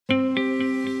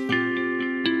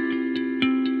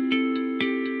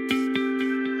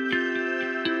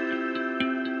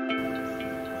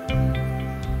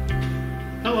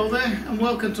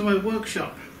welcome to my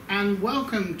workshop, and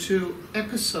welcome to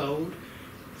episode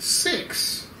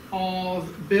 6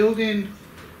 of building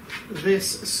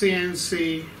this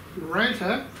CNC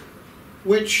router,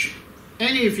 which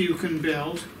any of you can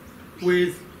build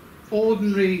with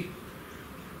ordinary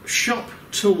shop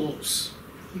tools,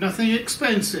 nothing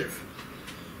expensive.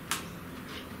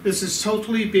 This is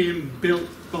totally being built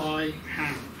by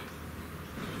hand.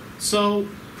 So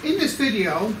in this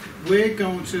video we're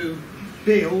going to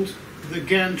build the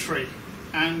gantry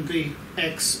and the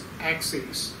X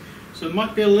axis. So it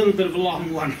might be a little bit of a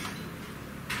long one.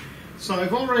 So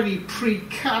I've already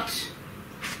pre-cut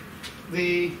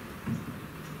the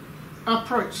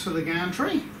uprights for the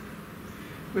gantry,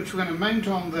 which we're going to mount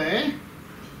on there,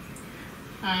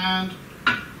 and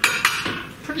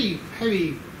pretty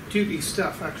heavy duty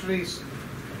stuff actually. It's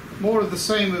more of the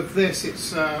same of this.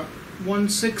 It's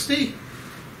 160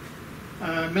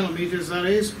 millimeters, that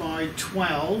is, by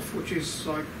 12, which is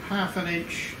like ½ an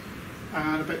inch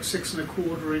and about 6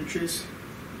 1/4 inches,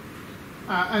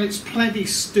 and it's plenty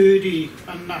sturdy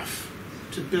enough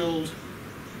to build,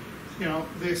 you know,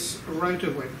 this router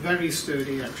with. Very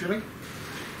sturdy actually.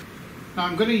 Now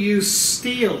I'm going to use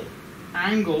steel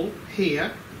angle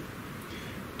here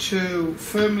to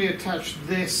firmly attach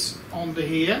this onto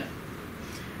here,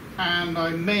 and I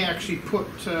may actually put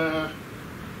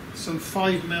some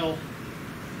 5mm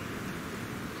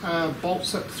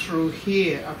bolts up through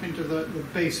here, up into the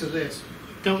base of this.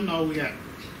 Don't know yet.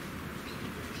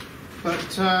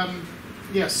 But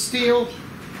yeah, steel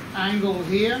angle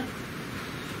here,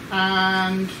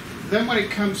 and then when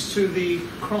it comes to the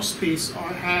cross piece,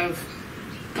 I have,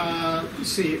 you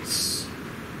see, it's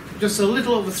just a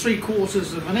little over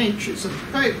 3/4 of an inch. It's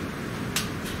about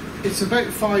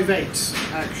 5/8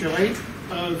 actually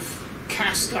of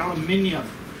cast aluminium,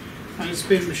 and it's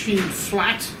been machined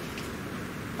flat.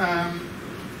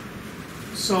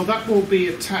 So that will be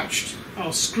attached.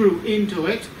 I'll screw into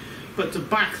it, but to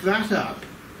back that up,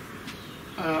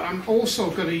 I'm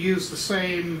also going to use the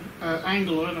same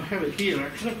angle. I don't have it here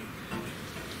actually.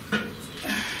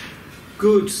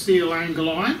 Good steel angle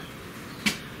iron.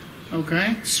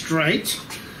 Okay, straight.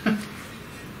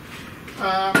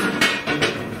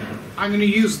 I'm going to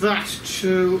use that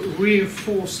to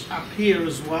reinforce up here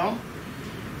as well.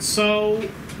 So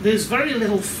there's very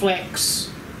little flex.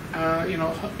 You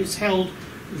know, it's held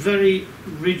very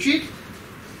rigid.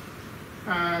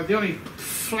 The only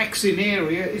flexing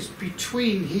area is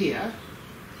between here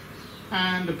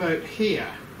and about here,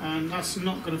 and that's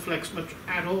not going to flex much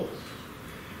at all.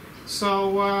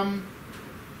 So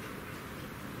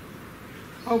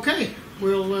okay,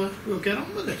 we'll get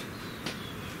on with it.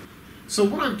 So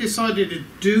what I've decided to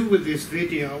do with this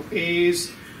video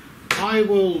is I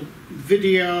will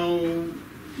video,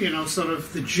 you know, sort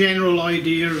of the general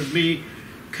idea of me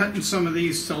cutting some of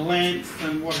these to length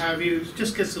and what have you. It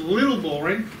just gets a little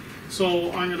boring,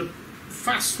 so I'm going to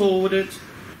fast forward it,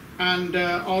 and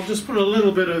I'll just put a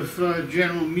little bit of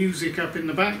general music up in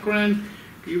the background.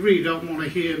 You really don't want to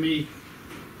hear me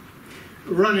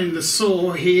running the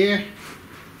saw here.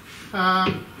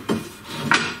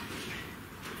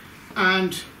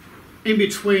 And in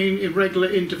between irregular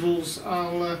intervals,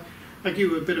 I'll give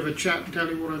you a bit of a chat and tell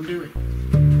you what I'm doing.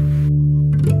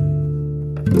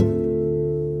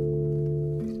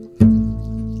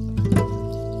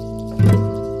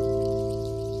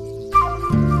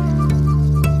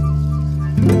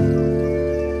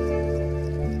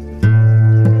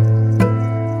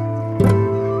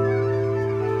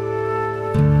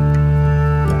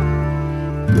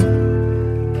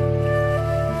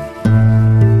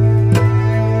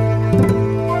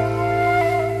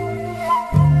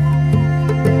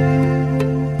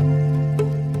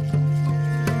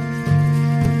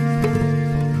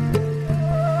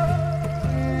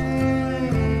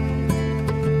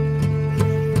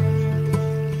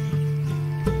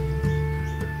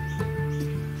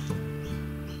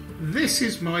 This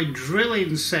is my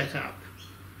drilling setup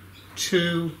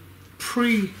to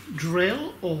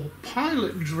pre-drill or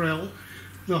pilot drill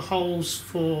the holes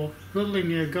for the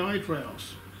linear guide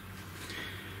rails.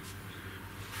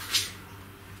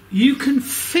 You can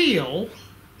feel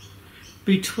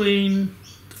between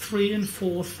 3 and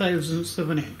 4 thousandths of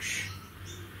an inch.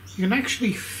 You can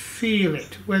actually feel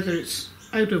it, whether it's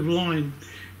out of line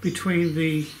between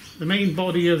the main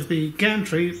body of the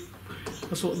gantry,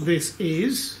 that's what this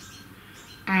is,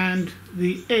 and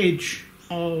the edge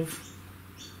of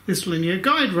this linear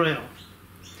guide rail.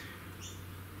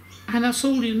 And that's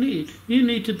all you need. You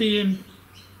need to be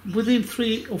within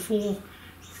 3 or 4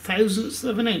 thousandths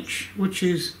of an inch, which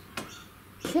is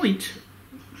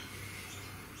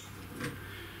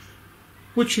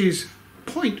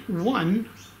 0.1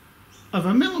 of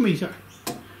a millimeter.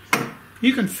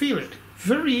 You can feel it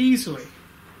very easily.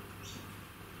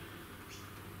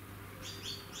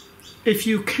 If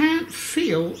you can't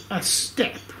feel a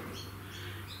step,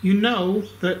 you know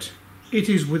that it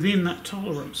is within that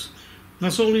tolerance.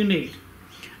 That's all you need.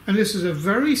 And this is a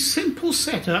very simple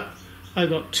setup. I've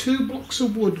got 2 blocks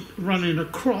of wood running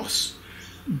across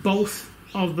both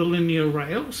of the linear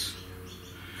rails,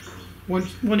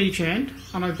 one each end,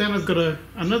 and then I've got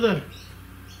another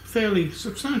fairly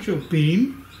substantial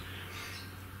beam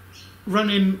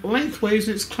running lengthways.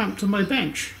 It's clamped to my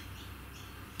bench.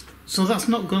 So that's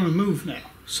not going to move now.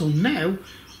 So now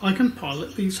I can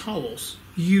pilot these holes.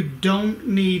 You don't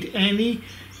need any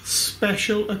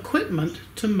special equipment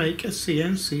to make a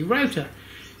CNC router.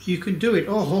 You can do it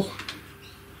all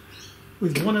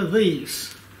with one of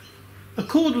these. A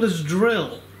cordless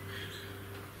drill.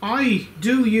 I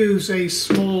do use a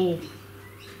small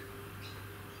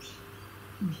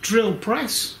drill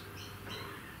press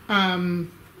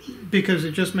because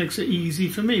it just makes it easy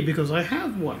for me because I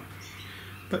have one.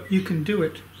 But you can do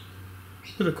it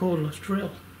with a cordless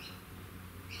drill.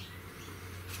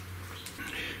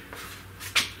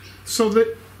 So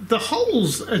the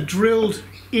holes are drilled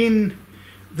in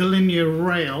the linear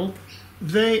rail.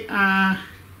 They are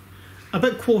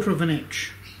about 1/4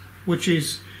 inch, which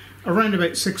is around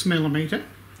about 6 millimeter.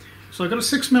 So I've got a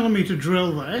 6 millimeter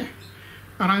drill there,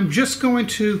 and I'm just going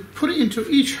to put it into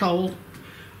each hole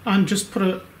and just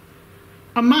put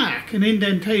a mark, an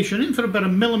indentation in for about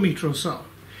 1 millimeter or so.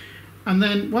 And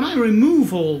then when I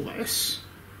remove all this,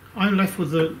 I'm left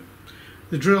with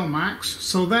the drill marks.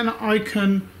 So then I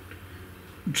can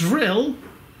drill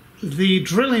the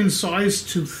drilling size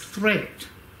to thread it,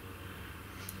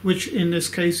 which in this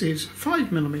case is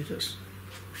 5 millimeters.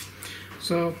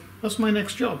 So that's my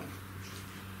next job.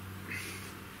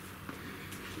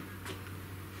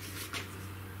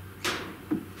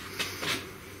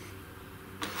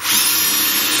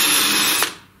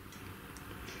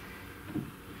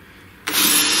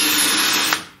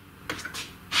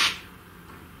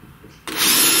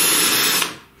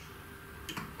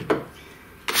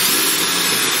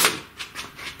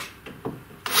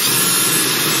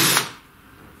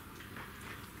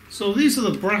 So these are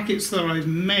the brackets that I've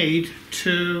made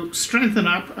to strengthen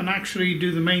up and actually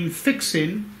do the main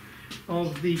fixing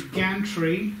of the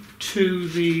gantry to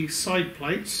the side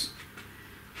plates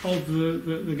of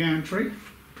the gantry.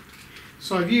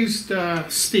 So I've used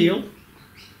steel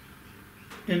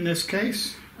in this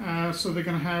case. So they're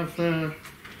going to have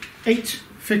 8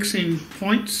 fixing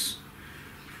points.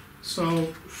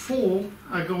 So 4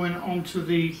 are going onto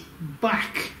the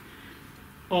back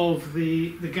of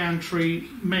the gantry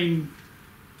main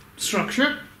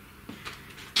structure,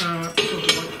 like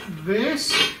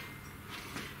this,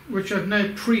 which I've now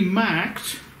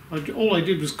pre-marked. All I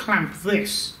did was clamp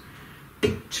this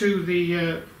to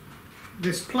the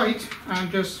this plate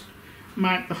and just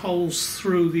mark the holes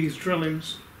through these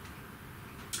drillings.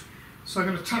 So I'm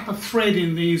going to tap a thread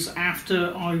in these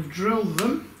after I've drilled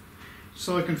them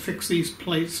so I can fix these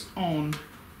plates on.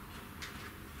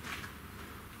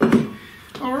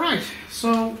 Alright,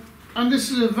 so, and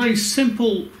this is a very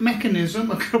simple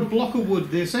mechanism. I've got a block of wood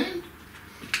this end,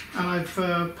 and I've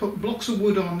put blocks of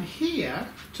wood on here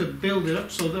to build it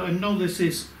up so that I know this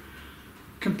is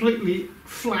completely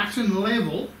flat and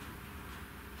level.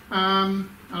 And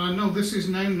I know this is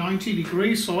now 90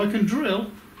 degrees, so I can drill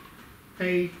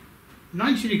a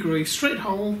 90-degree straight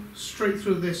hole straight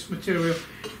through this material.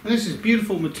 And this is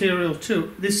beautiful material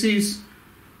too. This is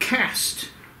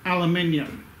cast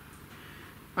aluminium.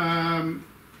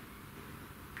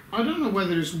 I don't know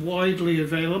whether it's widely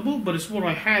available, but it's what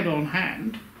I had on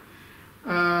hand.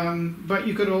 But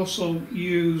you could also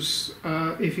use,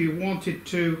 if you wanted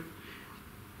to,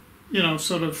 you know,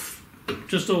 sort of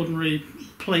just ordinary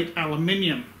plate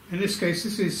aluminium. In this case,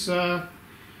 this is I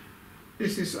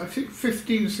think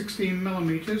 15 to 16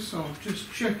 millimeters. So I'll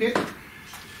just check it.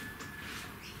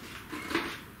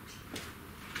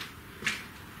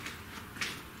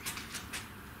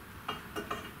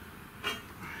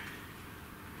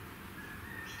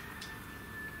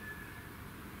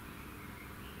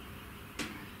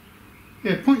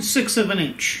 Yeah, 0.6 of an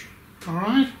inch. All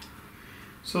right,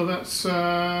 so that's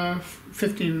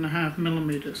 15.5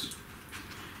 millimeters.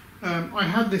 I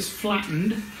had this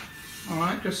flattened. All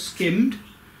right, just skimmed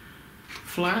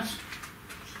flat,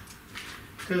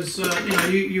 because you know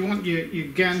you want your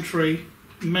gantry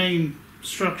main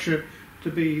structure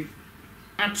to be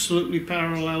absolutely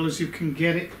parallel as you can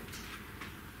get it.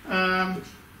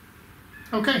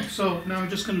 Okay, so now I'm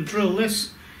just going to drill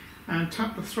this and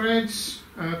tap the threads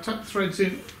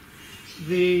in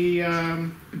the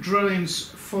drillings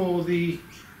for the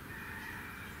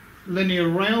linear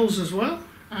rails as well,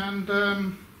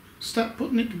 and start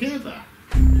putting it together.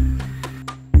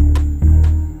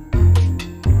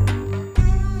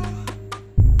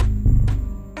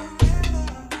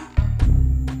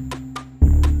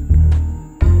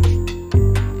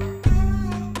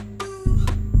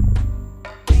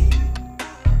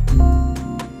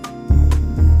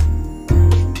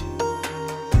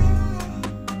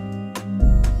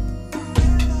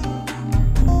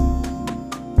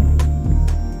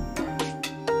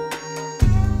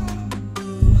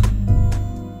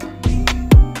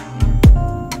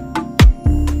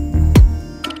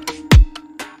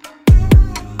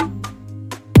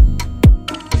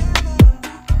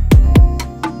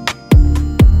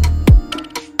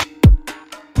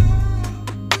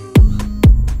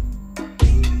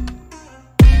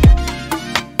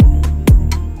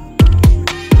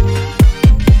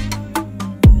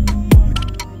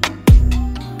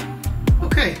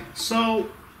 So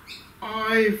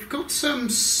I've got some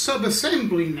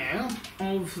sub-assembly now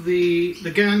of the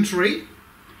gantry.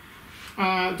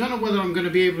 I don't know whether I'm going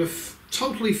to be able to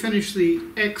totally finish the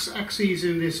X-axes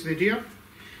in this video,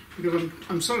 because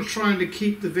I'm sort of trying to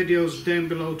keep the videos down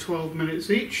below 12 minutes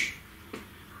each.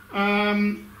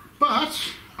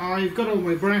 But I've got all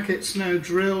my brackets now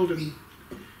drilled and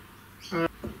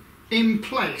in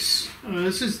place.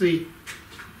 This is the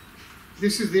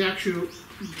actual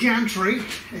gantry.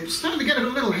 It's starting to get a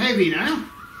little heavy now.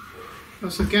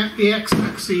 That's the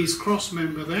X-axis cross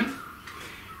member there.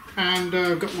 And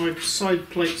I've got my side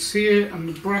plates here and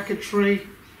the bracketry.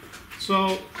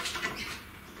 So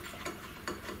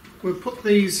we'll put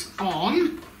these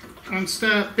on and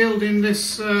start building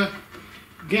this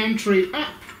gantry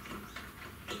up.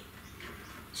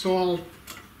 So I'll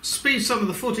speed some of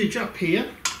the footage up here.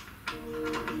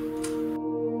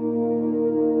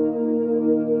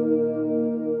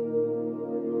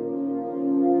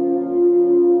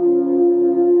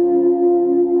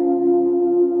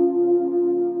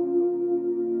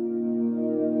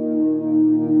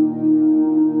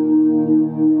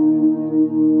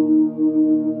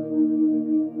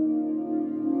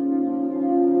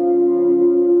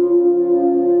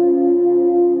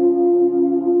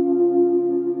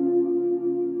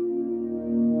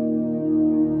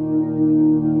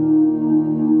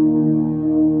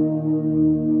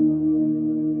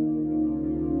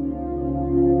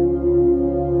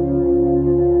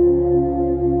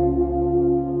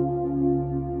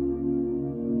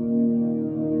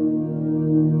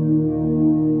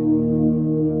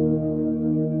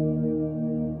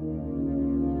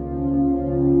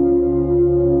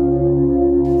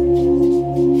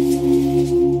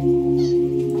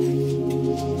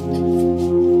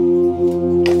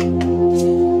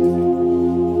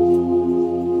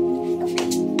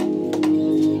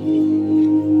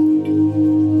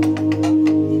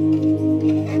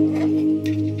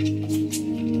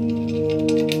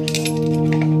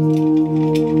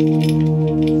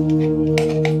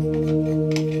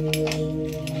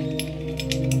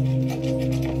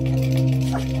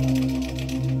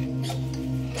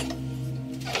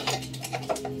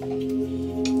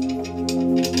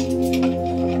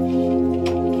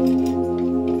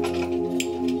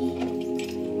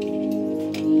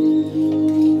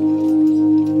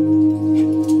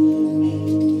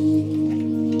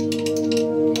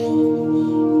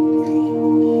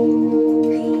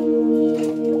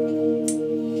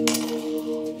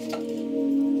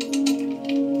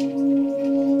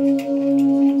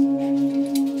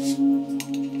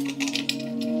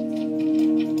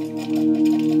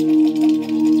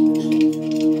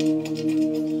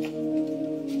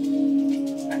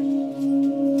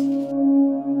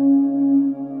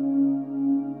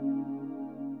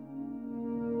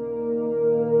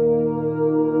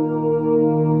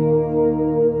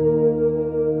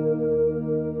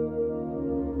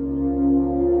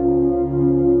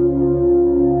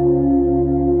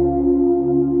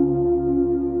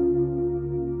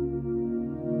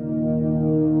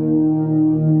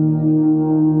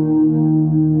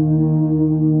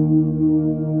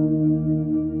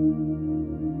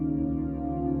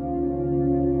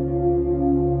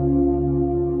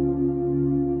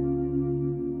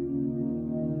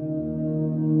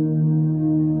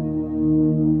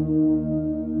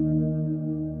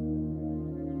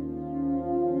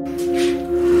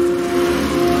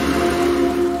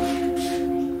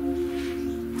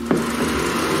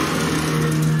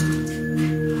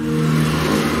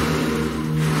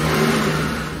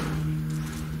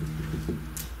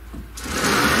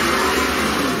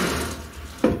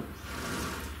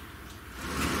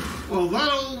 Well,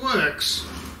 that all works.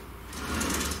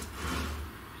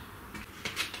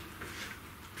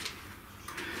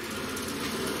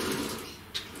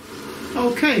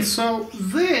 Okay, so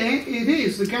there it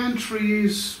is. The gantry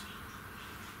is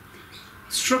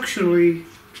structurally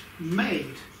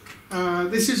made.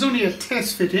 This is only a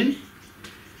test fitting,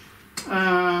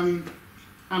 and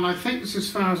I think this is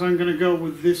as far as I'm going to go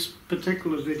with this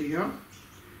particular video.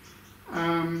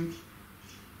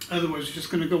 Otherwise it's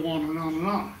just going to go on and on and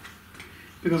on,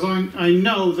 because I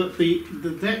know that the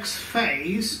next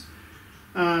phase,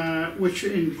 which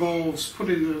involves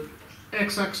putting the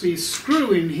X-axis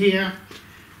screw in here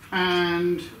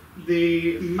and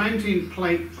the mounting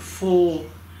plate for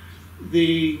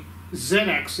the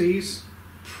Z-axis,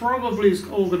 probably is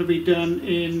all going to be done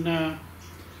in the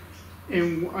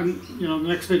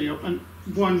next video, and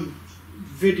one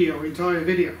video, entire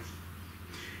video.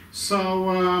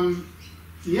 So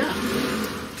yeah,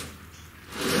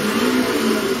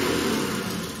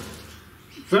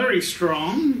 very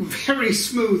strong, very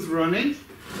smooth running,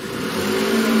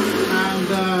 and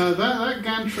that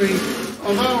gantry,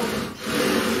 although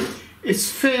it's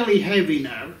fairly heavy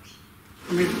now,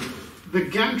 I mean, the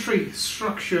gantry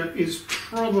structure is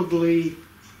probably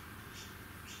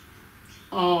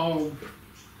 30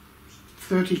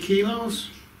 kilos.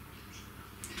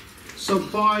 So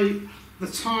by the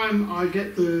time I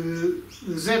get the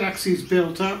Z-axis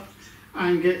built up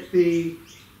and get the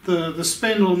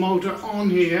spindle motor on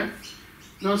here,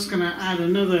 that's going to add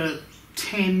another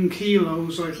 10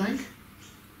 kilos, I think.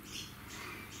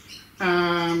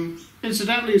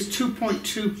 Incidentally, it's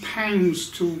 2.2 pounds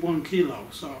to 1 kilo.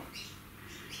 So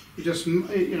you just,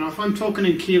 if I'm talking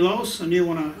in kilos and you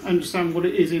want to understand what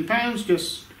it is in pounds,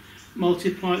 just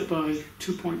multiply it by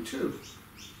 2.2.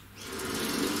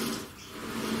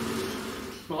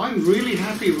 Well, I'm really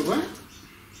happy with that.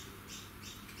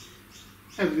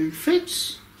 Everything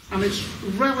fits, and it's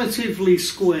relatively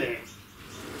square.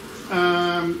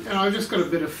 And I've just got a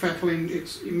bit of fettling.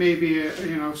 It may be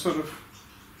a, sort of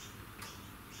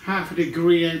half a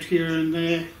degree out here and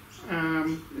there.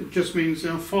 It just means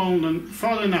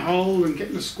following a hole and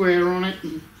getting a square on it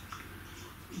and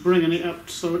bringing it up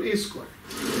so it is square.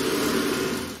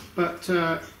 But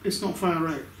it's not far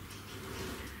out.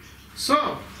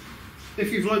 So,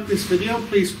 if you've liked this video,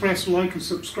 please press like and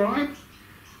subscribe.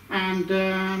 And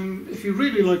if you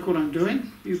really like what I'm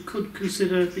doing, you could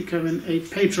consider becoming a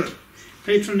patron.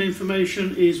 Patron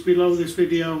information is below this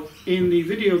video in the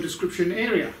video description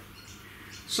area.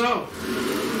 So,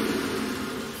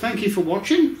 thank you for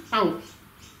watching. Oh,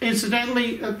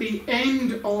 incidentally, at the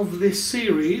end of this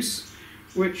series,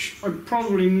 which I'm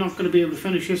probably not going to be able to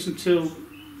finish this until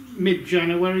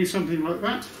mid-January, something like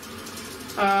that,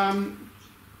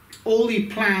 all the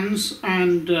plans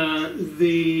and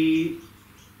the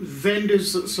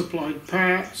vendors that supplied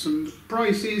parts and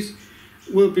prices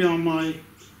will be on my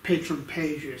Patron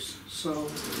pages. So,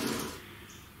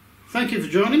 thank you for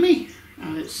joining me,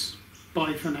 and it's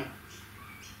bye for now.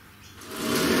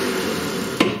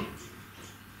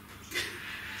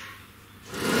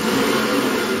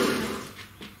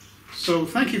 So,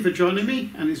 thank you for joining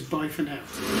me, and it's bye for now.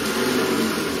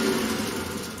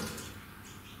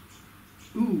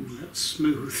 Ooh, that's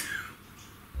smooth.